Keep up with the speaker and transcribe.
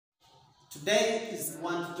Today is we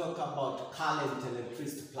want to talk about current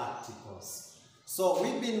electricity practicals. So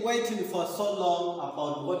we've been waiting for so long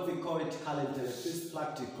about what we call it current electricity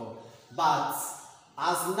practical, but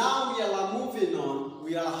as now we are moving on,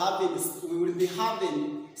 we will be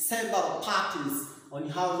having several parties on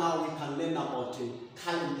how now we can learn about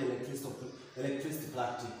current electricity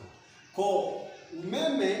practical. Kwa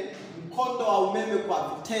umeme, mkondo wa umeme kwa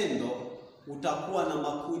vitendo utakuwa na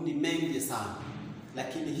makundi mengi sana.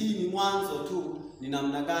 Lakini hii ni mwanzo tu ni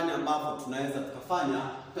namna gani ambavyo tunaweza tukafanya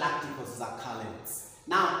practicals za currents.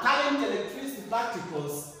 Now, current electricity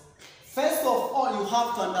practicals, first of all you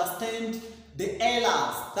have to understand the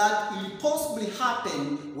errors that will possibly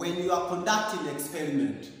happen when you are conducting an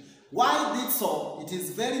experiment. Why did so? It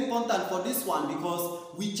is very important for this one because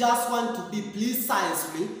we just want to be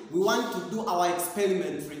precisely, we want to do our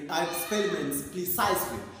experiments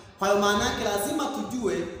precisely. Kwa maana yake lazima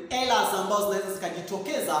tujue errors ambazo zinaweza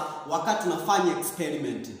zikajitokeza wakati tunafanya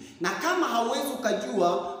experiment. Na kama hauwezi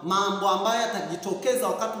ukajua mambo ambayo yatajitokeza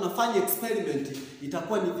wakati tunafanya experiment,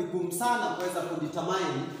 itakuwa ni vigumu sana kuweza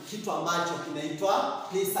kudetermine kitu ambacho kinaitwa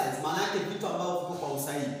precise. Maana yake vitu ambavyo viko kwa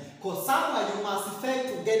usahihi. Because somewhere you must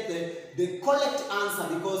fail to get the correct answer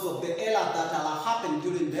because of the error that will happen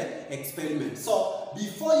during the experiment. So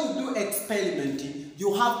before you do experimenting,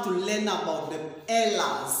 you have to learn about the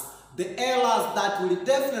errors that will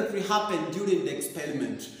definitely happen during the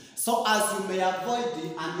experiment, so as you may avoid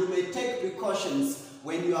it and you may take precautions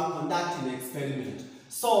when you are conducting an experiment.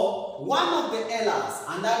 So one of the errors,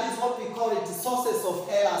 and that is what we call it, the sources of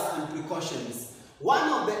errors and precautions. One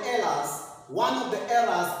of the errors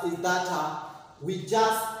is that we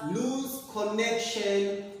just lose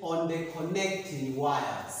connection on the connecting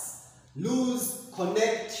wires. Lose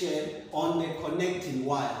connection on the connecting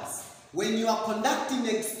wires. When you are conducting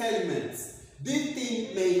experiments, this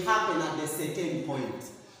thing may happen at a certain point.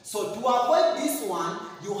 So to avoid this one,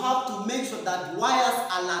 you have to make sure that wires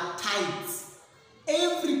are tight.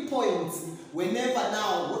 Every point, whenever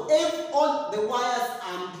now, all the wires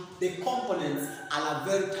and the components are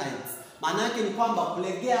very tight. Maana yake ni kwamba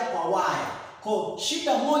kulegea kwa wire. Kwa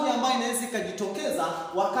shida moja ambayo inaweza ikajitokeza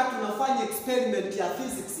wakati unafanya experiment ya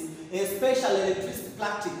physics, especially electricity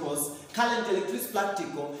practicals, current electricity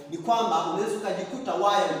practical, ni kwamba unaweza ukajikuta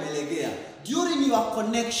wire imelegea. During your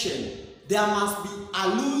connection, there must be a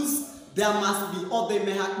loose, there must be, or there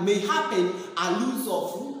may happen a loose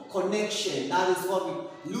of connection. That is what we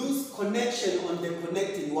lose connection on the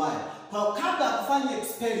connecting wire. Kwa kabla ya kufanya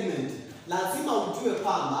experiment, lazima ujue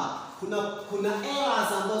kwamba kuna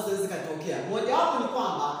errors ambazo zinaweza kutokea. Moja wapo ni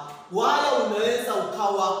kwamba wire unaweza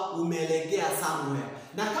ukawa umelegea somewhere.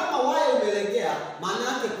 Na kama wire umelegea, maana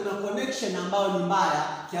yake kuna connection ambayo ni mbaya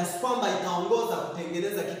kiasi kwamba itaongoza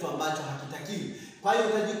kutengeneza kitu ambacho hakitakiwi. Kwa hiyo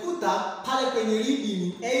utajikuta pale kwenye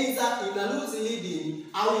leading either ina lose leading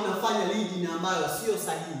au inafanya leading ambayo sio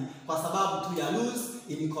sahihi kwa sababu tu ya lose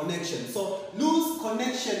in connection. So loose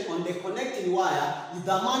connection on the connecting wire is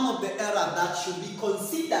the one of the error that should be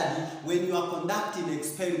considered when you are conducting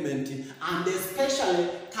experiment, and especially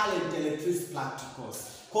current electricity practicals.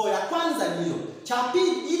 Kwa ya kwanza niyo. Cha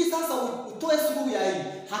pili, ili sasa utoe suluhu ya hii,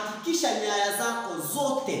 hakikisha nyaya zako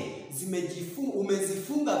zote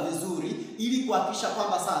umezifunga vizuri ili kuhakikisha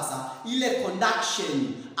kwamba sasa ile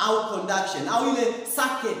conduction au ile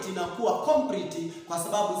circuit inakuwa complete, kwa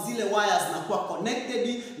sababu zile wires zinakuwa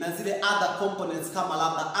connected na zile other components kama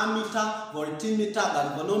labda ammeter, voltmeter,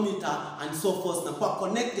 galvanometer and so forth zinakuwa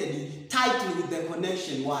connected tightly with the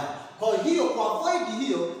connection wire. Kwa hiyo kwa avoid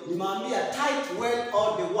hiyo nimeambia tight well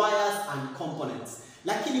all the wires and components.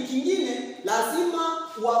 Lakini kingine lazima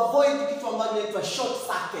uavoid kitu ambacho inaitwa short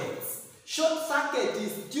circuits. Short circuit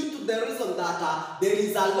is due to the reason that there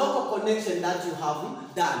is a local connection that you have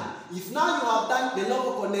done. If now you have done the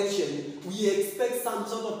local connection, we expect some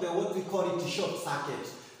sort of what we call it short circuit.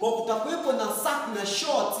 Kwa kutakuwepo na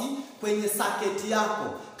short kwenye circuit yako.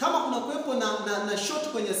 Kama kuna kuwepo na short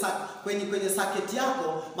kwenye circuit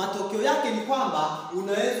yako, matokeo yake ni kwamba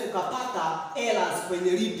unaweza ukapata errors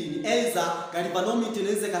kwenye reading. Either galvanometer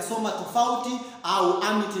inaweza ikasoma tofauti au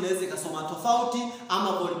ammeter inaweza ikasoma tofauti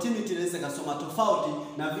ama voltmeter inaweza ikasoma tofauti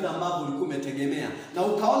na vile ambavyo ulikuwa umetegemea. Na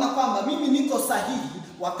ukaona kwamba mimi niko sahihi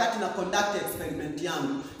wakati na conduct experiment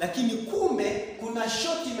yangu, lakini kumbe kuna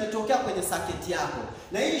short imetokea kwenye circuit yako.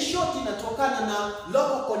 Na hii short inatokana na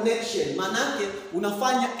local connection. Maana yake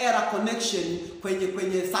unafanya error connection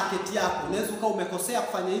kwenye circuit yako. Unaweza ukawa umekosea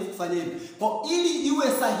kufanya hivi. Kwa ili iwe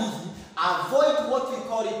sahihi, avoid what we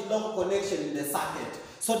call it local connection in the circuit.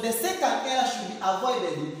 So the second error should be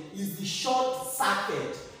avoided is the short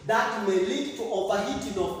circuit that may lead to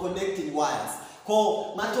overheating of connecting wires. Kwa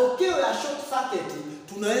matokeo ya short circuit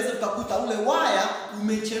tunaweza tukakuta ule waya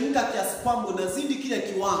umechemka kiasi kwamba unazidi kile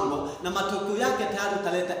kiwango, na matokeo yake tayari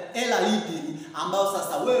utaleta error reading ambayo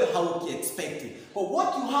sasa wewe hauki-expect. But what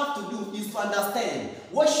you have to do is to understand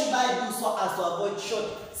what should I do so as to avoid short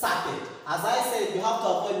circuit. As I said, you have to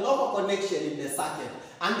avoid local connection in the circuit.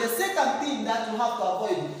 And the second thing that you have to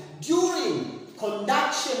avoid during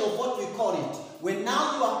conduction of what we call it, when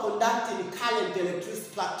now you are conducting current electricity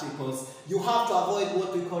practicals, you have to avoid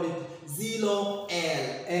what we call it zero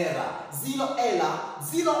error. Zero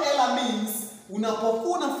error means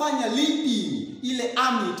unapokuwa unafanya reading ile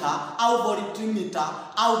ammeter au voltmeter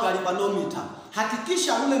au galvanometer,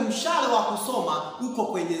 hakikisha ule mshale wa kusoma uko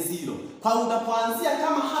kwenye zero. Kwa unapoanzia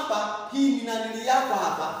kama hapa, hii ni nanili yako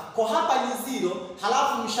hapa, kwa hapa ni zero,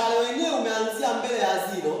 halafu mshale wenyewe umeanzia mbele ya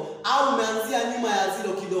zero au umeanzia nyuma ya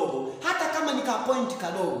zero kidogo, hata kama ni ka point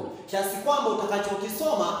kadogo, kiasi kwamba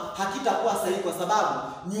utakachokisoma hakitakuwa sahihi, kwa sababu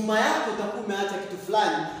nyuma yako utakuwa umeacha kitu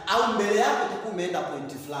fulani au mbele yako utakuwa umeenda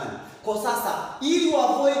point fulani. Kwa sasa ili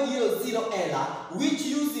avoid hiyo zero error, which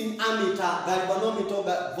using ammeter, galvanometer,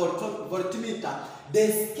 voltmeter, the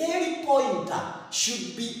scale pointer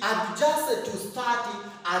should be adjusted to start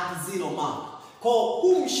at zero mark. Kwa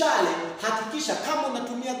huu mshale hakikisha kama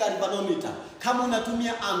unatumia galvanometer, kama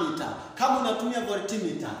unatumia ammeter, kama unatumia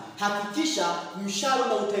voltmeter, hakikisha mshale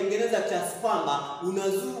unautengeneza kiasi kwamba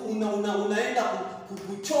unaenda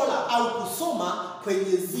kuchora au kusoma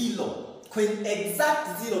kwenye zero, kwenye exact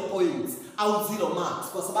 0 points au 0 marks,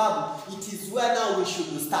 kwa sababu it is where now we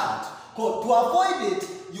should start. To avoid it,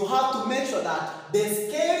 you have to make sure that the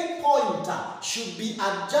scale pointer should be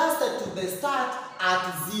adjusted to the start at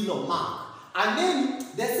 0 mark. And then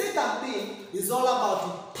the second thing is all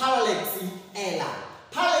about parallax error.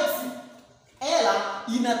 Parallax error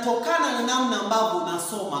inatokana na namna ambavyo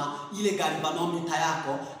unasoma ile galvanometer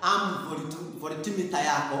yako, voltmeter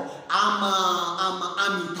yako, ama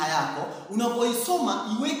ammeter yako. Unapoisoma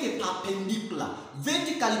iweke perpendicular,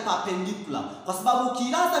 vertically perpendicular, kwa sababu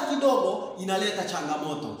ukilaza kidogo inaleta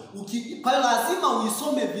changamoto. Kwa hiyo lazima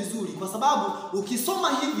uisome vizuri, kwa sababu ukisoma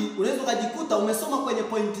hivi unaweza kujikuta umesoma kwenye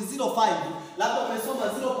 0.05, labda umesoma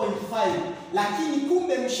 0.5, lakini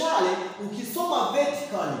kumbe mshale ukisoma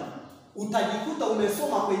vertically utajikuta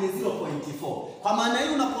umesoma kwenye 0.4. Kwa maana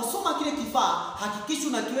hiyo unaposoma kile kifaa hakikisha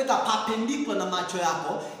unakiweka perpendicular na macho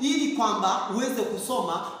yako, ili kwamba uweze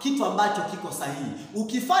kusoma kitu ambacho kiko sahihi.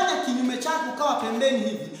 Ukifanya kinyume chake ukawa pembeni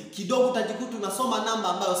hivi kidogo, utajikuta unasoma namba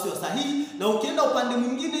ambayo sio sahihi, na ukienda upande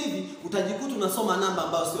mwingine hivi utajikuta unasoma namba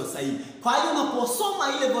ambayo sio sahihi. Kwa hiyo unaposoma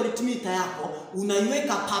ile voltmeter yako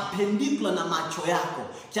unaiweka perpendicular na macho yako,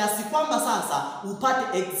 kiasi kwamba sasa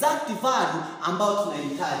upate exact value ambayo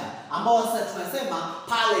tunahitaji, ambao sasa tunasema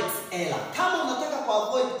parallax error. Kama unataka ku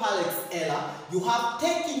avoid parallax error, you have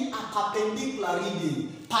taken a perpendicular reading.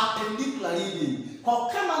 Perpendicular reading. Kwa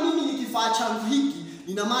kama mimi ni kifaa changu hiki,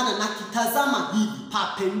 ina maana nakitazama hivi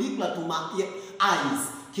perpendicular to my eyes,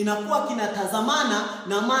 kinakuwa kinatazamana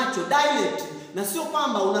na macho direct, na sio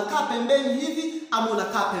kwamba unakaa pembeni hivi ama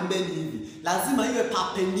unakaa pembeni hivi. Lazima iwe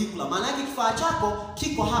perpendicular. Maana yake kifaa chako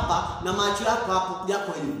kiko hapa na macho yako hapo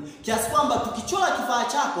yako hivi, kiasi kwamba tukichora kifaa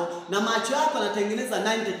chako na macho yako yanatengeneza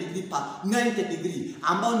 90 degree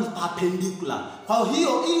ambao ni perpendicular. Kwa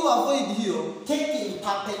hiyo ili avoid hiyo, taking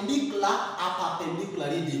perpendicular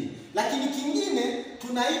reading. Lakini kingine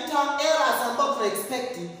tunaita errors ambazo tuna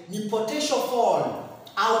expect ni potential fall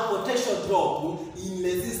au potential drop in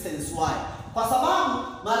resistance wire. Kwa sababu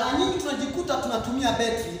mara nyingi tunajikuta tunatumia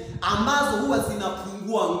betri ambazo huwa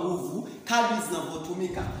zinapungua nguvu kadri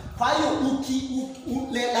zinavyotumika. Kwa hiyo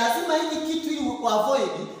lazima hiki kitu ili avoid,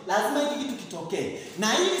 lazima hiki kitu kitokee. Na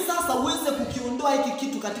ili sasa uweze kukiondoa hiki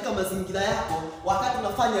kitu katika mazingira yako wakati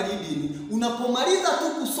unafanya reading, unapomaliza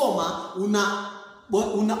tu kusoma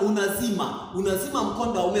unazima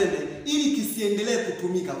mkondo wa umeme ili kisiendelee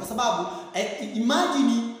kutumika, kwa sababu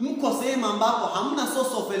imagine mko sehemu ambapo hamna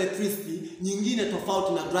source of electricity nyingine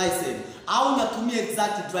tofauti na dry cell, au unatumia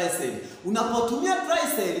exact dry cell. Unapotumia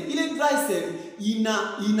dry cell, ile dry cell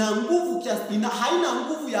ina nguvu haina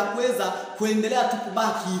nguvu ya kuweza kuendelea tu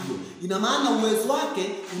kubaki hivyo. Ina maana uwezo wake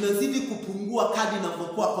unazidi kupungua kadri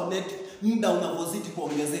inavyokuwa connect, muda unavyozidi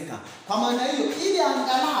kuongezeka. Kwa maana hiyo, ili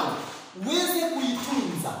angalau uweze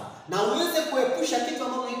kuitunza na uweze kuepusha kitu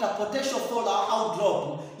ambacho tunaita potential fall au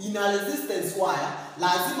drop in a resistance wire,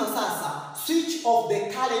 lazima sasa switch off the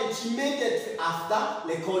current immediately after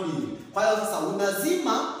recording. Kwa hiyo sasa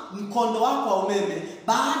unazima mkondo wako wa umeme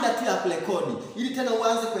baada tu ya kurekodi, ili tena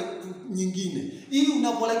uanze kwa nyingine, ili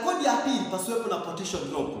unaporekodi ya pili pasiwepo na potential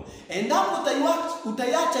drop. Endapo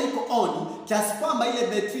utaiacha iko on kiasi kwamba ile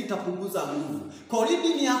battery itapunguza nguvu, kwa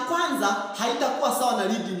reading ya kwanza haitakuwa sawa na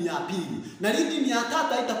reading ya pili, na reading ya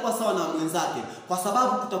tatu haitakuwa sawa na mwenzake, kwa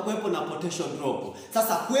sababu kutakuwepo na potential drop.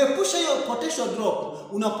 Sasa kuepusha hiyo potential drop,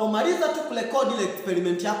 unapomaliza tu kurekodi ile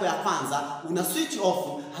experiment yako ya kwanza, una switch off,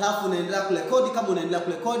 halafu unaendelea kurekodi. Kama unaendelea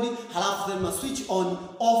kurekodi, halafu tena switch on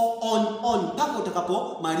off on mpaka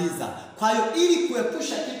utakapomaliza. Kwa hiyo ili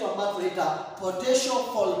kuepusha kitu ambacho tunaita potential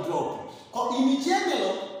fall drop. Kwa in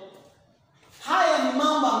general, haya ni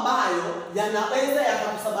mambo ambayo yanaweza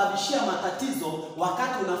yakakusababishia matatizo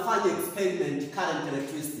wakati unafanya experiment current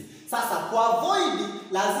electricity. Sasa kwa avoid,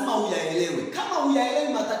 lazima uyaelewe. Kama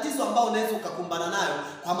uyaelewi matatizo ambayo unaweza ukakumbana nayo,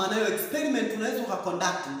 kwa maana hiyo experiment unaweza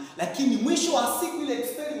ukaconduct, lakini mwisho wa siku ile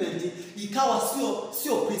experiment ikawa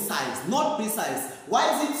sio precise, not precise. Why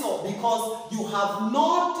is it so? Because you have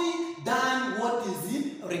not done what is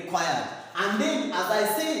required. And then, as I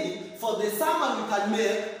said, for the summary you can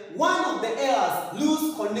make, one of the errors,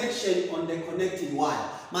 lose connection on the connecting wire.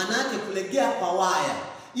 Maana yake kulegea kwa wire.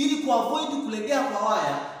 Ili kuavoid kulegea kwa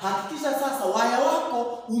waya, hakikisha sasa waya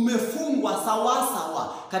wako umefungwa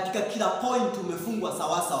sawasawa, katika kila point umefungwa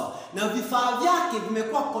sawasawa, na vifaa vyake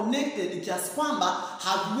vimekuwa connected kiasi kwamba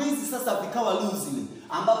haviwezi sasa vikawa loosely,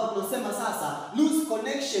 ambapo tunasema sasa loose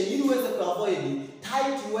connection. Ili uweze kuavoid,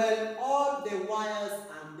 tight well all the wires